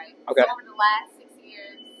Okay. So over the last 6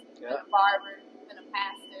 years, you've been a barber, you've been a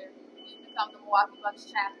pastor, you've become the Milwaukee Bucks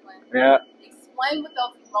chaplain. Yeah. Explain what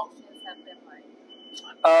those emotions have been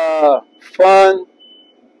like. Fun,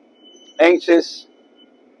 anxious,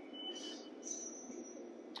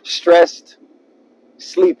 stressed,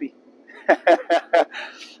 sleepy.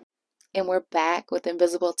 And we're back with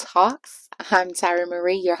Invisible Talks. I'm Tyra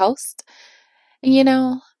Marie, your host. And you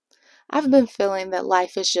know, I've been feeling that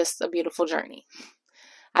life is just a beautiful journey.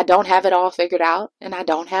 I don't have it all figured out, and I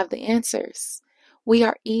don't have the answers. We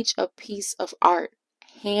are each a piece of art,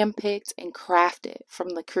 handpicked and crafted from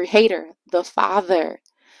the Creator, the Father.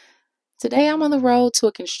 Today I'm on the road to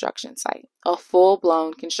a construction site, a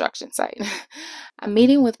full-blown construction site. I'm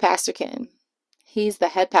meeting with Pastor Ken. He's the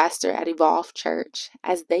head pastor at Evolve Church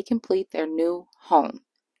as they complete their new home.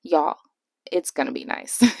 Y'all, it's going to be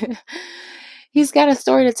nice. He's got a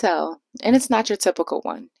story to tell, and it's not your typical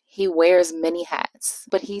one. He wears many hats,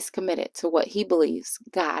 but he's committed to what he believes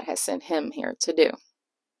God has sent him here to do.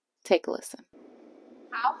 Take a listen.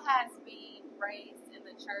 How has being raised in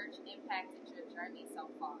the church impacted your journey so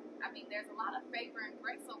far? I mean, there's a lot of favor and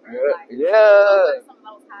grace over your life. Yeah. What are some of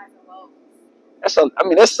those highs and lows?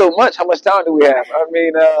 That's so much. How much time do we have?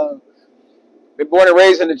 Been born and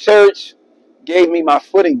raised in the church, gave me my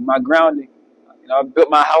footing, my grounding. I built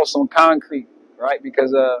my house on concrete, right?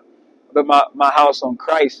 Because I built my house on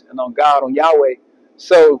Christ and on God, on Yahweh.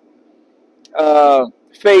 So,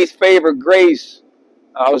 faith, favor, grace.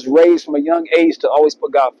 I was raised from a young age to always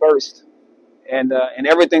put God first. And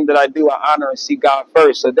everything that I do, I honor and see God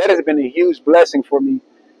first. So that has been a huge blessing for me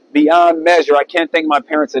beyond measure. I can't thank my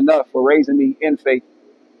parents enough for raising me in faith.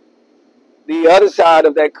 The other side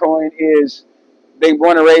of that coin is being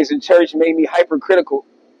born and raised in church made me hypercritical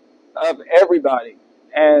of everybody.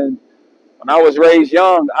 And when I was raised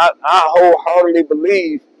young, I wholeheartedly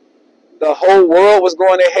believed the whole world was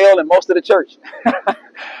going to hell and most of the church.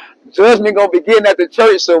 Judgment going to begin at the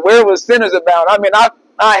church, so where was sinners about?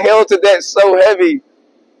 I held to that so heavy.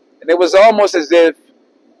 And it was almost as if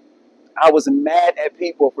I was mad at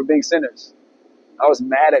people for being sinners. I was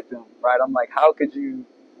mad at them, right? I'm like, how could you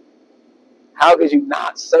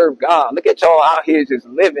not serve God? Look at y'all out here just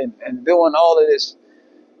living and doing all of this.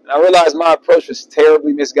 And I realized my approach was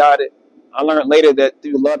terribly misguided. I learned later that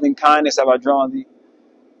through loving kindness have I drawn thee.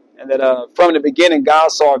 And that from the beginning,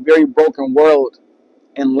 God saw a very broken world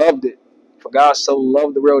and loved it. For God so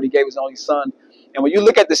loved the world, he gave his only son. And when you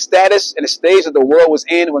look at the status and the stage that the world was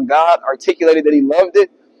in when God articulated that he loved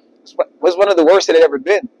it, it was one of the worst it had ever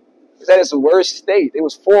been. It was at its worst state. It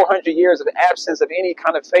was 400 years of absence of any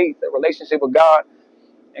kind of faith, a relationship with God.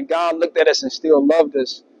 And God looked at us and still loved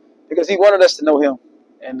us because he wanted us to know him.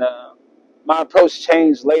 And my approach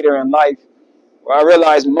changed later in life, where I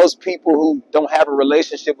realized most people who don't have a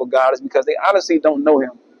relationship with God is because they honestly don't know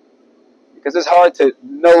him. Because it's hard to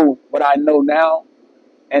know what I know now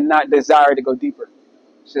and not desire to go deeper.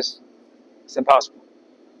 It's impossible.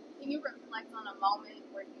 Can you reflect on a moment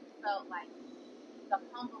where you felt like the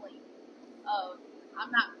humbling of, I'm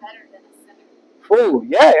not better than a sinner? Ooh,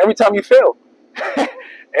 yeah, every time you fail.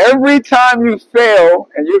 Every time you fail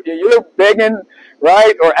and you're begging,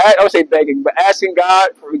 right? Or I don't say begging, but asking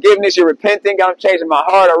God for forgiveness, you're repenting, God, I'm changing my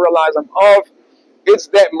heart, I realize I'm off. It's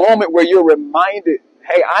that moment where you're reminded,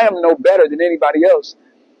 hey, I am no better than anybody else.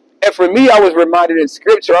 And for me, I was reminded in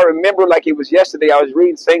scripture. I remember like it was yesterday. I was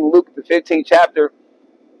reading St. Luke, the 15th chapter.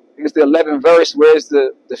 It's the 11th verse, where it's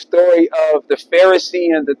the story of the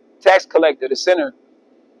Pharisee and the tax collector, the sinner.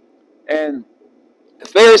 And the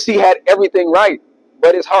Pharisee had everything right,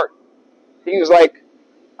 but his heart. He was like,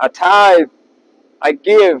 I tithe, I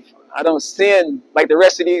give, I don't sin like the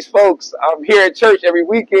rest of these folks. I'm here at church every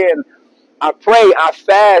weekend. I pray, I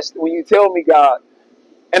fast when you tell me, God.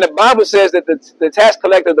 And the Bible says that the tax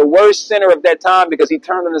collector, the worst sinner of that time because he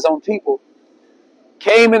turned on his own people,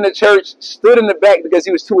 came in the church, stood in the back because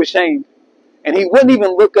he was too ashamed. And he wouldn't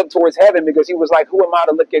even look up towards heaven because he was like, who am I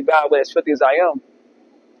to look at God as filthy as I am?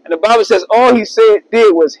 And the Bible says all he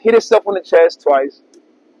did was hit himself on the chest twice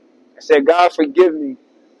and said, God, forgive me.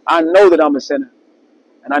 I know that I'm a sinner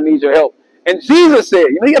and I need your help. And Jesus said,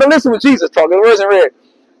 you got to listen when Jesus talked. It wasn't read.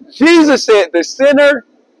 Jesus said the sinner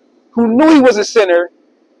who knew he was a sinner,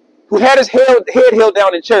 who had his head held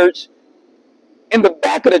down in church, in the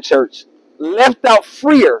back of the church, left out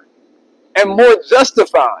freer and more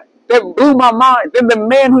justified. That blew my mind. Than the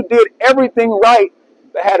man who did everything right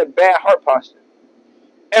but had a bad heart posture.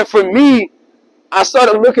 And for me, I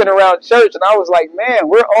started looking around church and I was like, man,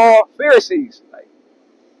 we're all Pharisees. Like,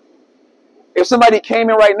 if somebody came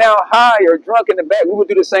in right now high or drunk in the back, we would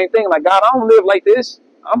do the same thing. Like, God, I don't live like this.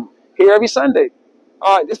 I'm here every Sunday.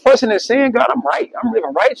 This person is saying, God, I'm right. I'm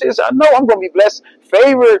living righteous. I know I'm going to be blessed,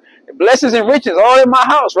 favored, blessings and riches all in my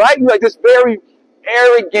house, right? You're like this very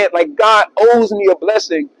arrogant, like God owes me a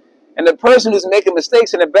blessing. And the person who's making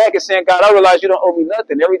mistakes in the back is saying, God, I realize you don't owe me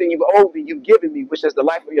nothing. Everything you've owed me, you've given me, which is the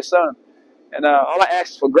life of your son. And all I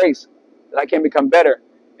ask is for grace, that I can become better.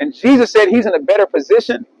 And Jesus said he's in a better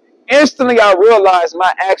position. Instantly, I realized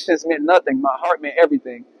my actions meant nothing. My heart meant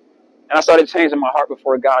everything. And I started changing my heart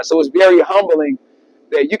before God. So it's very humbling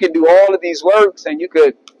that you can do all of these works and you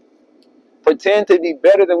could pretend to be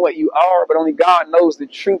better than what you are, but only God knows the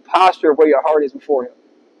true posture of where your heart is before him.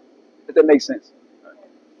 If that makes sense.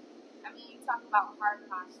 I mean, you talk about heart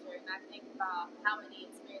posture, and I think about how many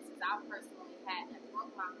experiences I personally had that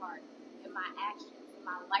broke my heart, and my actions and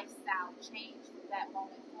my lifestyle changed from that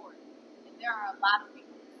moment forward. And there are a lot of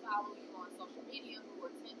people who follow you on social media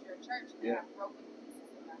who attend your church and have broken pieces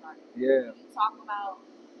in their heart. Yeah. You talk about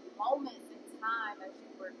moments in time as you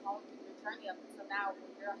were going through your journey up until now where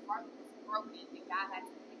your heart was broken and God had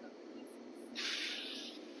to pick up the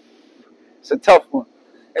pieces. It's a tough one.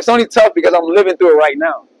 It's only tough because I'm living through it right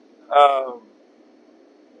now.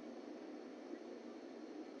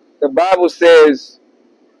 The Bible says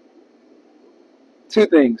two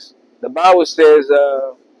things. The Bible says,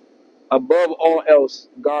 above all else,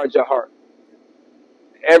 guard your heart.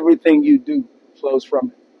 Everything you do flows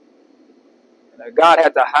from it. And God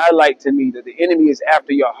had to highlight to me that the enemy is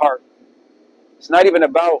after your heart. It's not even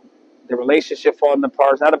about the relationship falling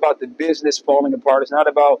apart. It's not about the business falling apart. It's not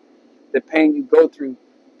about the pain you go through.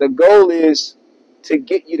 The goal is to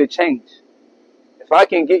get you to change. If I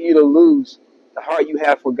can get you to lose the heart you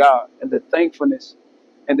have for God and the thankfulness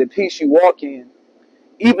and the peace you walk in,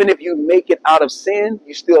 even if you make it out of sin,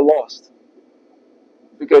 you still lost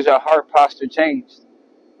because your heart posture changed.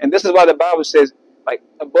 And this is why the Bible says, like,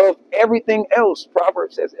 above everything else,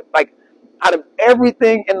 Proverbs says, like, out of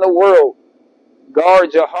everything in the world,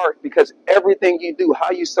 guard your heart, because everything you do,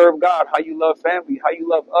 how you serve God, how you love family, how you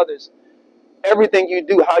love others, everything you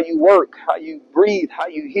do, how you work, how you breathe, how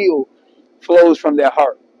you heal, flows from their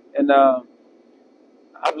heart. And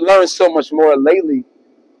I've learned so much more lately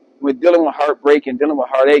with dealing with heartbreak and dealing with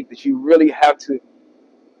heartache that you really have to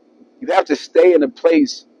stay in a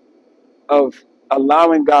place of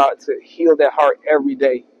allowing God to heal their heart every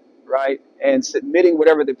day, right? And submitting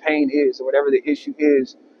whatever the pain is or whatever the issue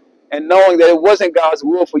is, and knowing that it wasn't God's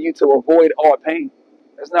will for you to avoid all pain.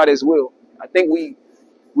 That's not his will. I think we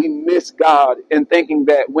miss God in thinking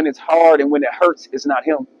that when it's hard and when it hurts, it's not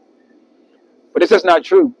him. But it's just not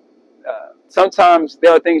true. Sometimes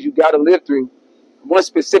there are things you got to live through. One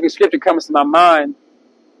specific scripture comes to my mind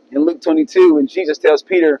in Luke 22, and Jesus tells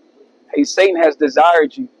Peter, hey, Satan has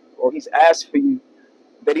desired you, or he's asked for you,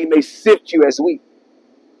 that he may sift you as wheat.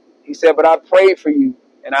 He said, but I prayed for you.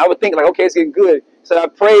 And I would think, like, okay, it's getting good. He said, I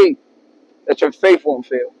pray that your faith won't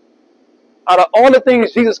fail. Out of all the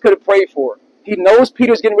things Jesus could have prayed for, he knows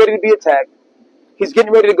Peter's getting ready to be attacked. He's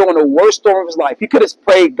getting ready to go in the worst storm of his life. He could have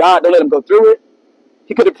prayed, God, don't let him go through it.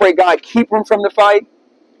 He could have prayed, God, keep him from the fight.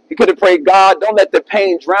 He could have prayed, God, don't let the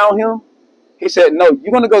pain drown him. He said, no,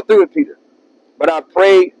 you're going to go through it, Peter. But I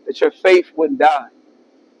pray that your faith wouldn't die.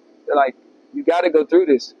 They're like, you got to go through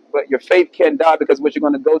this, but your faith can't die because of what you're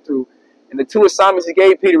going to go through. And the two assignments he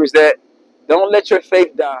gave Peter is that don't let your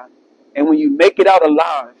faith die. And when you make it out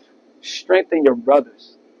alive, strengthen your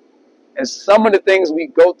brothers. And some of the things we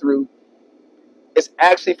go through is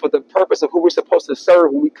actually for the purpose of who we're supposed to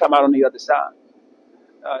serve when we come out on the other side.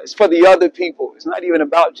 It's for the other people. It's not even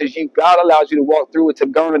about just you. God allows you to walk through it to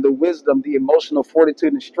garner the wisdom, the emotional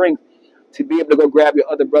fortitude and strength to be able to go grab your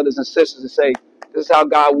other brothers and sisters and say, this is how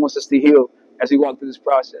God wants us to heal as we walk through this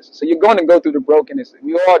process. So you're going to go through the brokenness.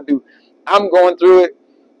 We all do. I'm going through it,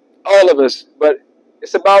 all of us. But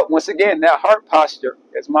it's about, once again, that heart posture.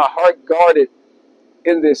 Is my heart guarded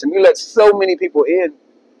in this? And we let so many people in,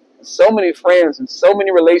 so many friends and so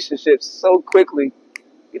many relationships so quickly.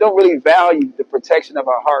 We don't really value the protection of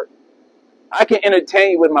our heart. I can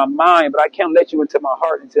entertain you with my mind, but I can't let you into my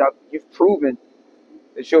heart until you've proven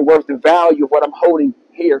that you're worth the value of what I'm holding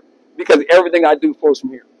here, because everything I do flows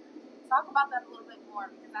from here. Talk about that a little bit more,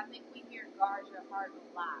 because I think we hear guard your heart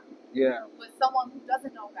a lot. Yeah. With someone who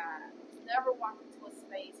doesn't know God, who's never walked into a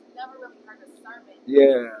space, who's never really heard a sermon.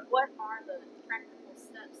 Yeah. What are the practical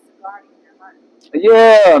steps to guarding your heart?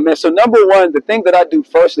 Yeah, man. So number one, the thing that I do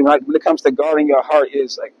firstly when it comes to guarding your heart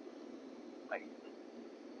is like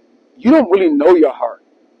you don't really know your heart.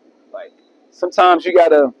 Like sometimes you have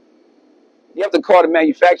to call the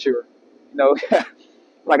manufacturer. You know,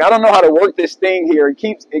 like I don't know how to work this thing here.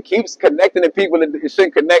 It keeps connecting to people that it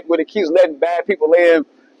shouldn't connect with. It keeps letting bad people in.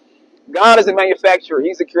 God is the manufacturer.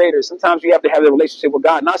 He's the creator. Sometimes you have to have a relationship with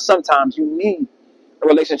God. Not sometimes. You need a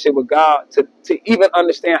relationship with God to even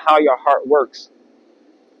understand how your heart works.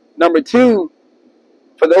 Number two,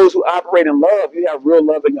 for those who operate in love, you have real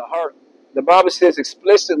love in your heart. The Bible says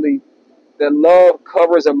explicitly that love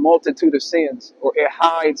covers a multitude of sins, or it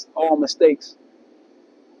hides all mistakes.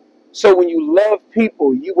 So when you love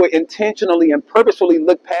people, you will intentionally and purposefully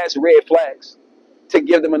look past red flags to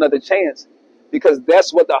give them another chance, because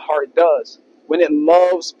that's what the heart does. When it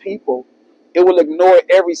loves people, it will ignore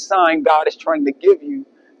every sign God is trying to give you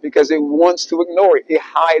because it wants to ignore it. It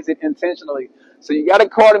hides it intentionally. So you got to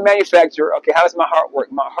call the manufacturer. Okay, how does my heart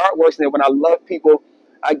work? My heart works that when I love people,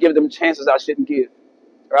 I give them chances I shouldn't give.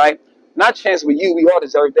 Right? Not chance with you. We all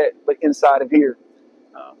deserve that, but inside of here.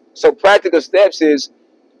 So practical steps is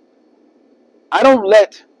I don't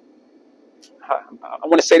let. I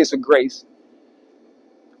want to say this with grace.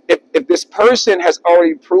 If this person has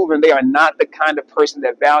already proven they are not the kind of person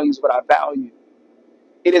that values what I value,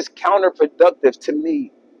 it is counterproductive to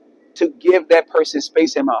me to give that person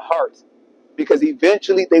space in my heart, because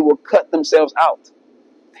eventually they will cut themselves out.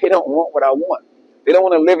 They don't want what I want. They don't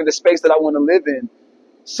want to live in the space that I want to live in.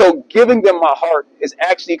 So giving them my heart is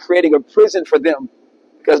actually creating a prison for them,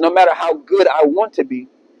 because no matter how good I want to be,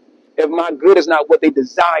 if my good is not what they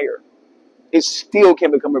desire, it still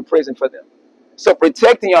can become a prison for them. So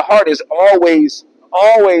protecting your heart is always,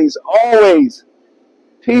 always, always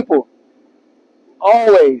people.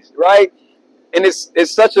 Always, right? And it's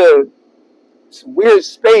such a weird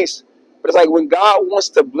space, but it's like when God wants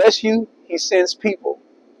to bless you, he sends people.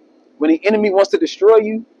 When the enemy wants to destroy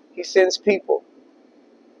you, he sends people.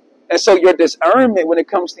 And so your discernment when it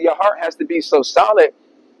comes to your heart has to be so solid,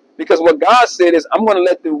 because what God said is, I'm going to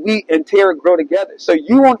let the wheat and tare grow together. So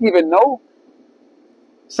you won't even know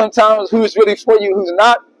sometimes who's really for you, who's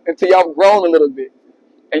not, until y'all have grown a little bit.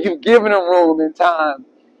 And you've given them room and time.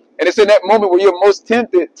 And it's in that moment where you're most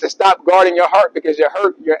tempted to stop guarding your heart because you're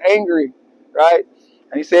hurt, you're angry, right?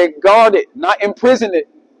 And he said, guard it, not imprison it,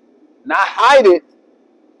 not hide it,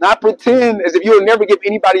 not pretend as if you'll never give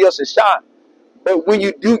anybody else a shot. But when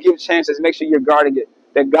you do give chances, make sure you're guarding it.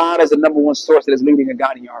 That God is the number one source that is leading and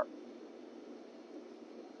guiding your heart.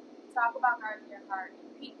 Talk about guarding your heart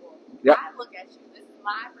and people. Yep. I look at you, this is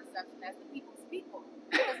my perception as the people's people.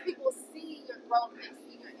 Because people see your growth, they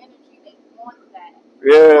see your energy, they want that.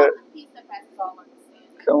 Yeah. They want the peace that passes all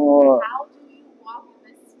understanding. Come on. How do you walk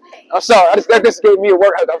in this space? I'm sorry. That just gave me a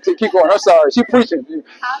work. I'm to keep going. I'm sorry. She preaching.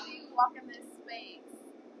 How do you walk in this space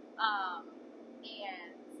and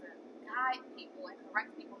guide people and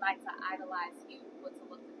correct people not to idolize you, but to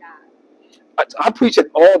look to God? I preach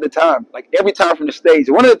it all the time, like every time from the stage.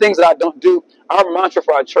 One of the things that I don't do, our mantra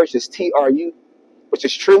for our church is TRU, which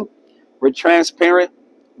is true. We're transparent,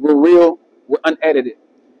 we're real, we're unedited.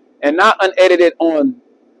 And not unedited on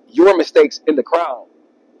your mistakes in the crowd,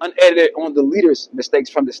 unedited on the leader's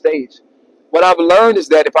mistakes from the stage. What I've learned is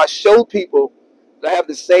that if I show people that I have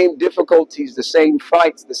the same difficulties, the same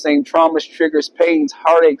fights, the same traumas, triggers, pains,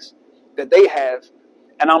 heartaches that they have,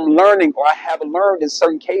 and I'm learning, or I have learned in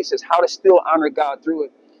certain cases, how to still honor God through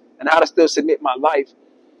it and how to still submit my life,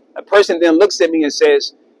 a person then looks at me and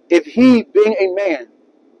says, if he, being a man,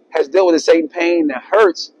 has dealt with the same pain that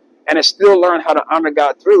hurts and has still learned how to honor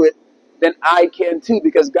God through it, then I can too,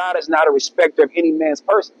 because God is not a respecter of any man's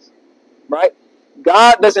persons, right?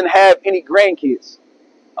 God doesn't have any grandkids,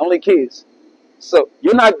 only kids. So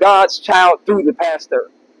you're not God's child through the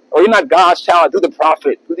pastor, or you're not God's child through the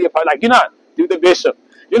prophet, through the apostle, like you're not through the bishop.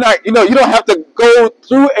 You're not, you don't have to go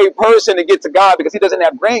through a person to get to God because he doesn't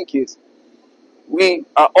have grandkids. We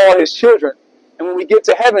are all his children. And when we get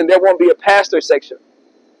to heaven, there won't be a pastor section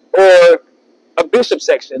or a bishop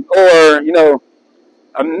section or,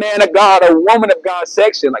 a man of God or woman of God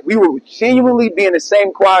section. Like we will genuinely be in the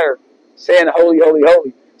same choir saying holy, holy,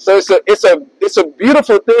 holy. So it's a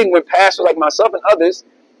beautiful thing when pastors like myself and others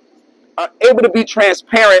are able to be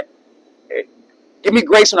transparent. Give me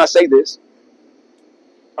grace when I say this.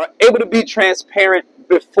 Are able to be transparent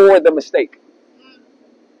before the mistake.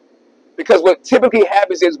 Because what typically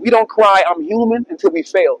happens is we don't cry, I'm human, until we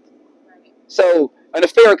failed. So an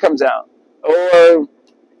affair comes out. Or,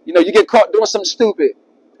 you get caught doing something stupid.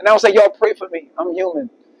 And I was like, y'all pray for me. I'm human.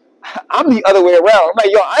 I'm the other way around. I'm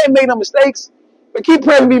like, I ain't made no mistakes. But keep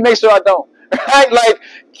praying for me, make sure I don't. Right? Like,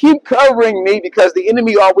 keep covering me, because the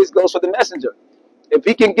enemy always goes for the messenger. If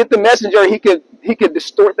he can get the messenger, he could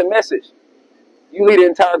distort the message. You lead the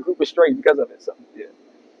entire group astray because of it. So, yeah.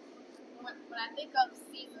 When I think of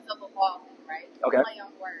seasons of evolving, right? Okay. Play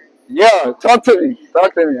on words. Yeah, talk to me.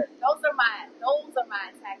 Talk to me. Those are my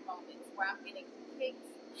attack moments where I'm getting kicked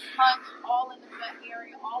punch, all in the gut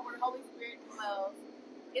area, all where the Holy Spirit dwells.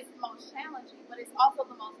 It's the most challenging, but it's also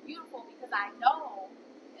the most beautiful because I know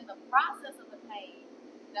in the process of the pain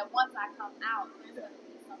that once I come out, there's going to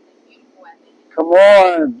be something beautiful at the end. Come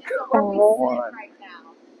on. And so where Come we on. sit right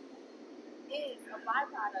now is a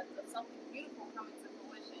byproduct of something beautiful coming to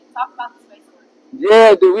fruition. Talk about the space work.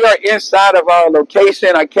 Yeah, dude, we are inside of our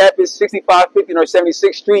location, our campus, 6550 North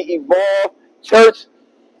 76th Street, Evolve Church.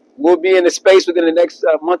 We'll be in the space within the next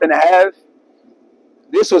month and a half.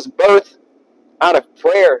 This was birthed out of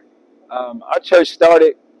prayer. Our church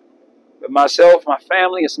started with myself, my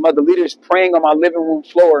family, and some other leaders praying on my living room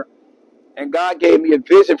floor. And God gave me a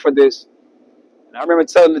vision for this. And I remember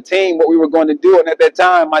telling the team what we were going to do. And at that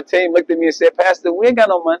time, my team looked at me and said, Pastor, we ain't got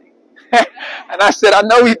no money. And I said, I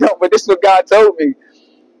know you don't, but this is what God told me.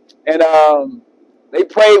 And they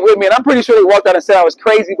prayed with me. And I'm pretty sure they walked out and said I was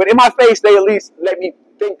crazy. But in my face, they at least let me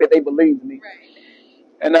think that they believed me.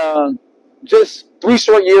 Right. And just 3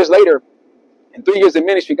 short years later, in 3 years of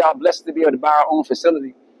ministry, God blessed us to be able to buy our own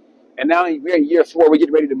facility. And now we're in year 4. We're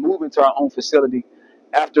getting ready to move into our own facility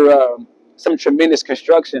after some tremendous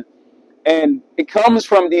construction. And it comes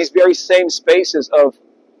from these very same spaces of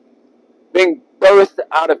being birthed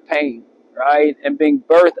out of pain, right? And being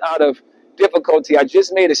birthed out of difficulty. I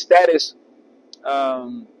just made a status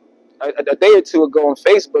a day or two ago on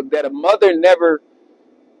Facebook that a mother never,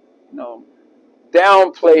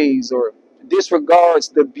 downplays or disregards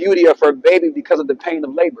the beauty of her baby because of the pain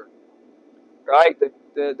of labor, right?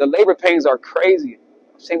 The labor pains are crazy.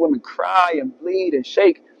 I've seen women cry and bleed and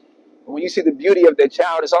shake. But when you see the beauty of their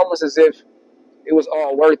child, it's almost as if it was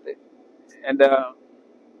all worth it. And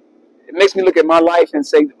it makes me look at my life and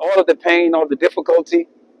say all of the pain, all the difficulty,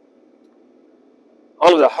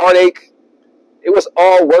 all of the heartache, it was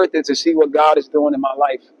all worth it to see what God is doing in my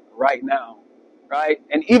life right now, right?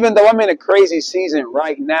 And even though I'm in a crazy season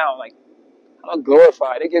right now, like, I'm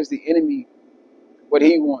glorified. It gives the enemy what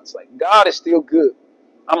he wants. Like, God is still good.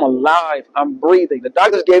 I'm alive. I'm breathing. The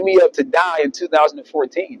doctors gave me up to die in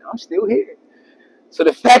 2014. I'm still here. So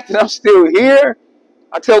the fact that I'm still here,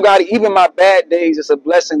 I tell God, even my bad days, it's a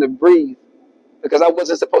blessing to breathe because I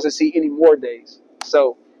wasn't supposed to see any more days.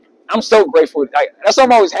 So I'm so grateful. That's why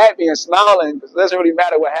I'm always happy and smiling because it doesn't really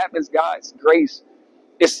matter what happens. God's grace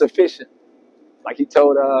is sufficient, like he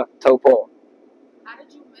told Paul. How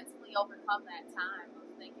did you mentally overcome that time of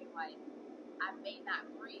thinking, like, I may not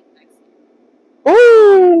breathe next year?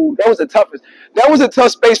 Ooh, that was the toughest. That was a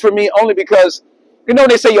tough space for me only because,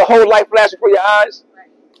 they say your whole life flashes before your eyes? Right.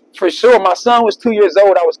 For sure. My son was 2 years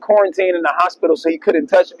old. I was quarantined in the hospital, so he couldn't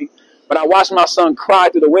touch me. But I watched my son cry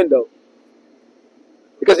through the window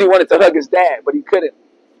because he wanted to hug his dad, but he couldn't.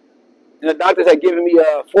 And the doctors had given me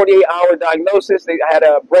a 48-hour diagnosis. I had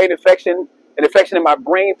a brain infection, an infection in my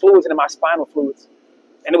brain fluids and in my spinal fluids.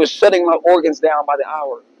 And it was shutting my organs down by the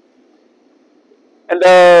hour. And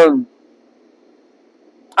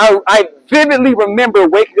I vividly remember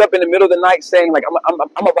waking up in the middle of the night saying, like,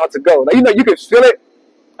 I'm about to go. Like, you could feel it.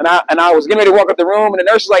 And I was getting ready to walk up the room, and the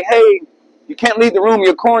nurse was like, hey, you can't leave the room.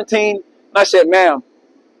 You're quarantined. And I said, ma'am,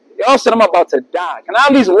 y'all said I'm about to die. Can I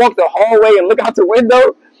at least walk the hallway and look out the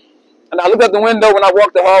window? And I looked out the window when I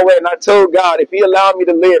walked the hallway, and I told God, if he allowed me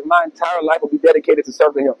to live, my entire life will be dedicated to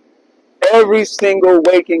serving him. Every single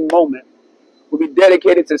waking moment will be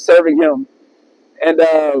dedicated to serving him. And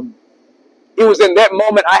it was in that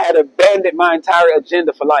moment I had abandoned my entire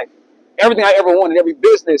agenda for life. Everything I ever wanted, every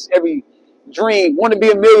business, every dream, want to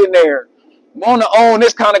be a millionaire, want to own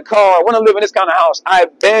this kind of car, want to live in this kind of house. I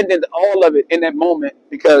abandoned all of it in that moment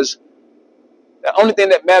because the only thing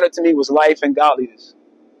that mattered to me was life and godliness.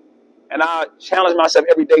 And I challenge myself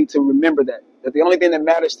every day to remember that the only thing that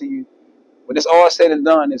matters to you when it's all said and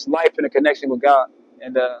done is life and a connection with God.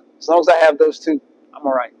 And as long as I have those two, I'm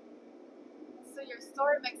all right. So your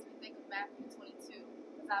story makes me think of Matthew 22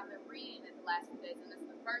 because I've been reading it the last few days, and it's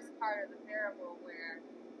the first part of the parable where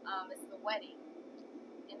it's the wedding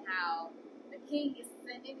and how the king is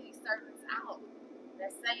sending these servants out.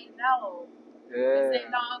 They're saying no. Yeah. They're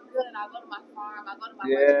saying, no, I'm good. I'll go to my farm. I'll go to my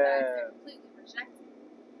merchandise. They're completely rejected.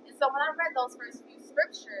 And so when I read those first few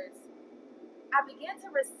scriptures, I began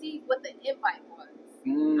to receive what the invite was.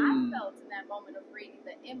 I felt in that moment of reading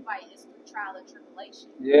the invite is through trial and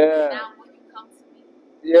tribulation. Yeah. Now will you come to me?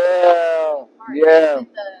 Yeah. Yeah.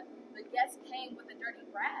 And the guest came with the dirty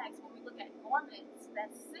rags. When we look at garments,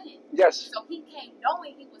 that's sin. Yes. So he came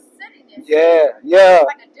knowing he was sinning in sin. Yeah. Yeah. It's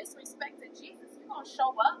like a disrespect to Jesus. You're going to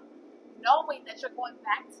show up knowing that you're going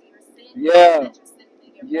back to your sin. Yeah. That you're sinning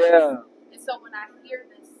in your place. And so when I hear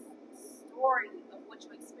this story of what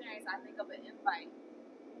you experienced, I think of an invite.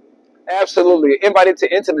 Absolutely. Invited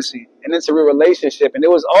to intimacy and into a relationship. And it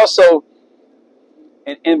was also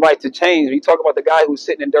an invite to change. When you talk about the guy who's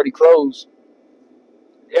sitting in dirty clothes,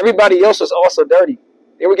 everybody else was also dirty.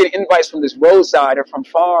 They were getting invites from this roadside or from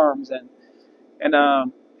farms, and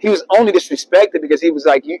he was only disrespected because he was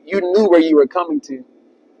like, you knew where you were coming to,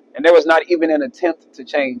 and there was not even an attempt to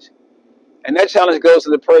change. And that challenge goes to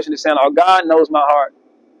the person that's saying, "Oh, God knows my heart.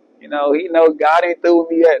 You know, He knows God ain't through with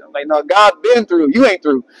me yet." I'm like, "No, God been through. You ain't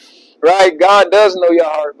through, right? God does know your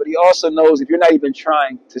heart, but He also knows if you're not even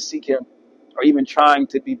trying to seek Him or even trying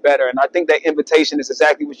to be better." And I think that invitation is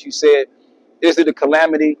exactly what you said. Is it the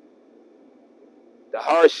calamity, the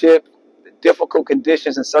hardship, the difficult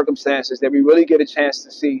conditions and circumstances that we really get a chance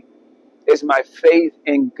to see, is my faith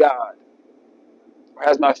in God? Or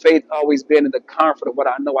has my faith always been in the comfort of what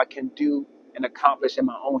I know I can do and accomplish in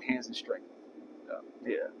my own hands and strength?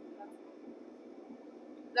 Yeah.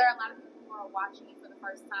 There are a lot of people who are watching you for the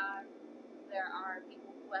first time. There are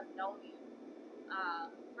people who have known you.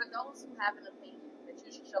 For those who have an opinion that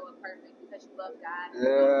you should show up perfect because you love God,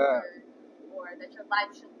 Yeah. or that your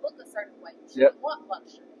life should look a certain way, you Yep. should want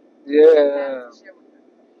luxury. Yeah. You have to share with them.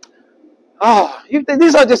 Oh,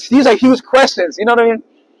 these are huge questions. You know what I mean?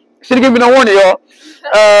 Should have given me no warning, y'all.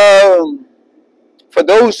 For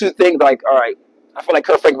those who think like, all right, I feel like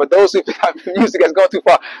Kurt Franklin. For those who think music has gone too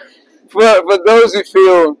far, for those who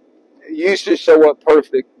feel you should show up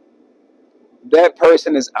perfect, that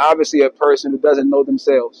person is obviously a person who doesn't know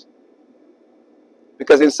themselves.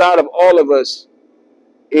 Because inside of all of us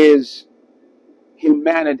is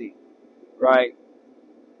humanity, right?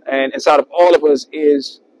 And inside of all of us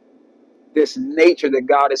is this nature that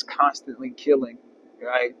God is constantly killing,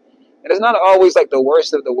 right? And it's not always like the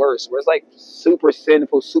worst of the worst, where it's like super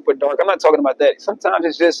sinful, super dark. I'm not talking about that. Sometimes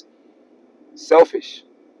it's just selfish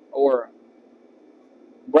or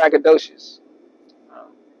braggadocious.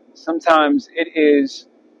 Sometimes it is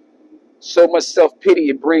so much self-pity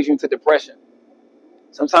it brings you into depression.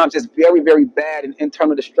 Sometimes it's very, very bad and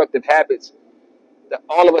internal destructive habits that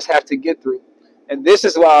all of us have to get through. And this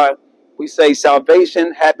is why we say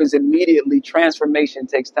salvation happens immediately. Transformation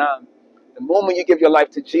takes time. The moment you give your life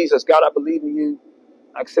to Jesus, God, I believe in you.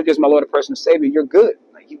 I accept you as my Lord and personal Savior. You're good.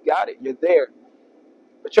 Like, you got it. You're there.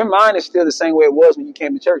 But your mind is still the same way it was when you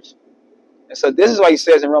came to church. And so this is why He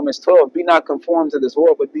says in Romans 12, be not conformed to this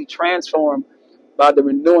world, but be transformed by the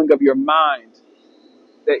renewing of your mind.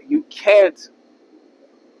 That you can't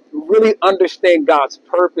really understand God's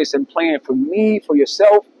purpose and plan for me, for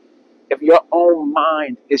yourself, if your own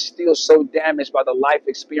mind is still so damaged by the life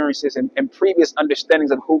experiences and previous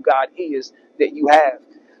understandings of who God is that you have.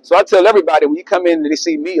 So I tell everybody when you come in and they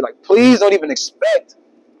see me, like, please don't even expect,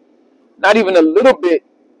 not even a little bit,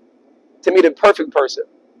 to meet a perfect person,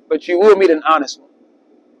 but you will meet an honest one.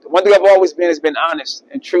 The one thing I've always been has been honest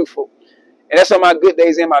and truthful. And that's on my good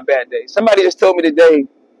days and my bad days. Somebody just told me today,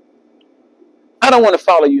 I don't want to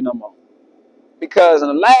follow you no more. Because in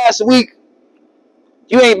the last week,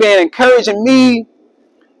 you ain't been encouraging me.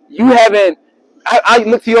 You haven't, I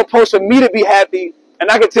look to your post for me to be happy, and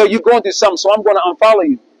I can tell you're going through something, so I'm going to unfollow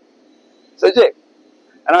you. So, Jake.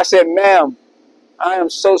 And I said, ma'am, I am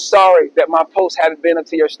so sorry that my posts haven't been up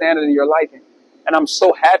to your standard and your liking. And I'm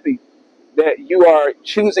so happy that you are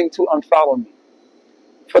choosing to unfollow me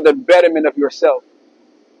for the betterment of yourself.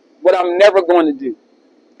 What I'm never going to do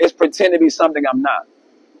is pretend to be something I'm not.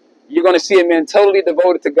 You're going to see a man totally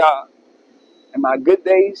devoted to God in my good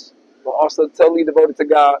days, but also totally devoted to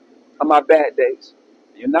God on my bad days.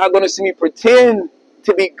 You're not going to see me pretend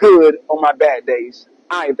to be good on my bad days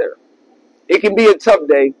either. It can be a tough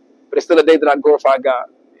day, but it's still a day that I glorify God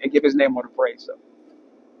and give His name all the praise. So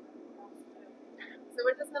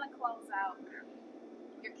we're just going to close out.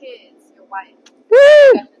 Your kids, your wife, woo!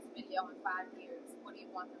 have this video in 5 years. What do you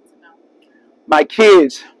want them to know? My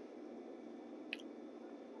kids,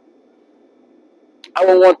 I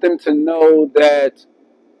would want them to know that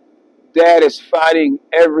Dad is fighting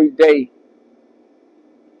every day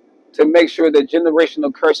to make sure that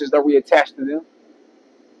generational curses don't reattach to them.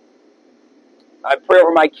 I pray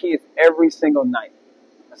over my kids every single night.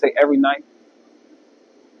 I say every night.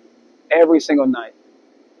 Every single night.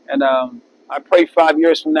 And I pray 5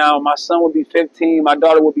 years from now, my son will be 15, my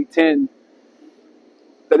daughter will be 10,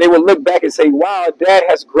 that they will look back and say, wow, Dad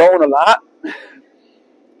has grown a lot.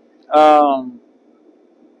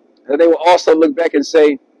 That they will also look back and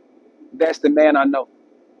say, that's the man I know.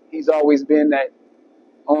 He's always been that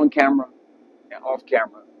on camera and off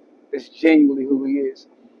camera. That's genuinely who he is.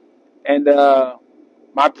 And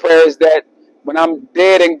my prayer is that when I'm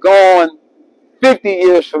dead and gone 50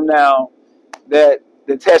 years from now, that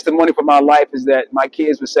the testimony for my life is that my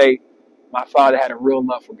kids would say, my father had a real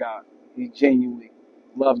love for God. he genuinely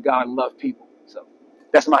loves God and loves people. So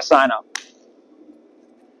that's my sign out.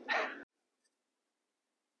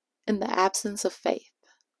 In the absence of faith,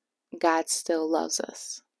 God still loves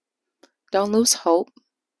us. Don't lose hope,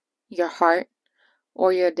 your heart,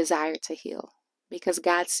 or your desire to heal, because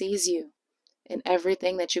God sees you in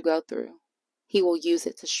everything that you go through. He will use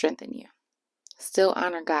it to strengthen you. Still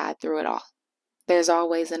honor God through it all. There's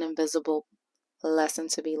always an invisible lesson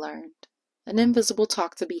to be learned, an invisible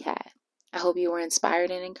talk to be had. I hope you were inspired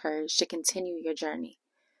and encouraged to continue your journey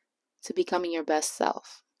to becoming your best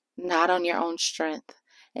self, not on your own strength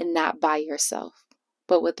and not by yourself,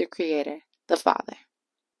 but with the Creator, the Father.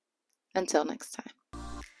 Until next time.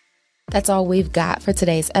 That's all we've got for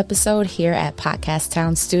today's episode here at Podcast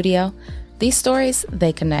Town Studio. These stories,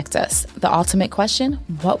 they connect us. The ultimate question,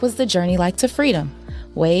 what was the journey like to freedom?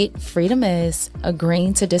 Wait, freedom is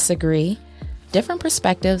agreeing to disagree, different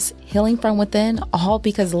perspectives, healing from within, all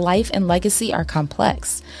because life and legacy are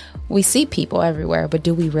complex. We see people everywhere, but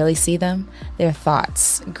do we really see them? Their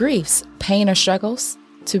thoughts, griefs, pain, or struggles?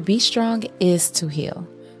 To be strong is to heal.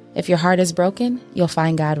 If your heart is broken, you'll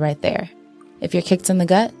find God right there. If you're kicked in the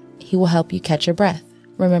gut, He will help you catch your breath.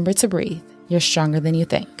 Remember to breathe. You're stronger than you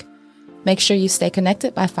think. Make sure you stay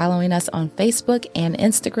connected by following us on Facebook and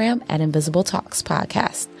Instagram at Invisible Talks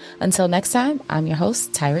Podcast. Until next time, I'm your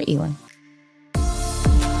host, Tyra Elin.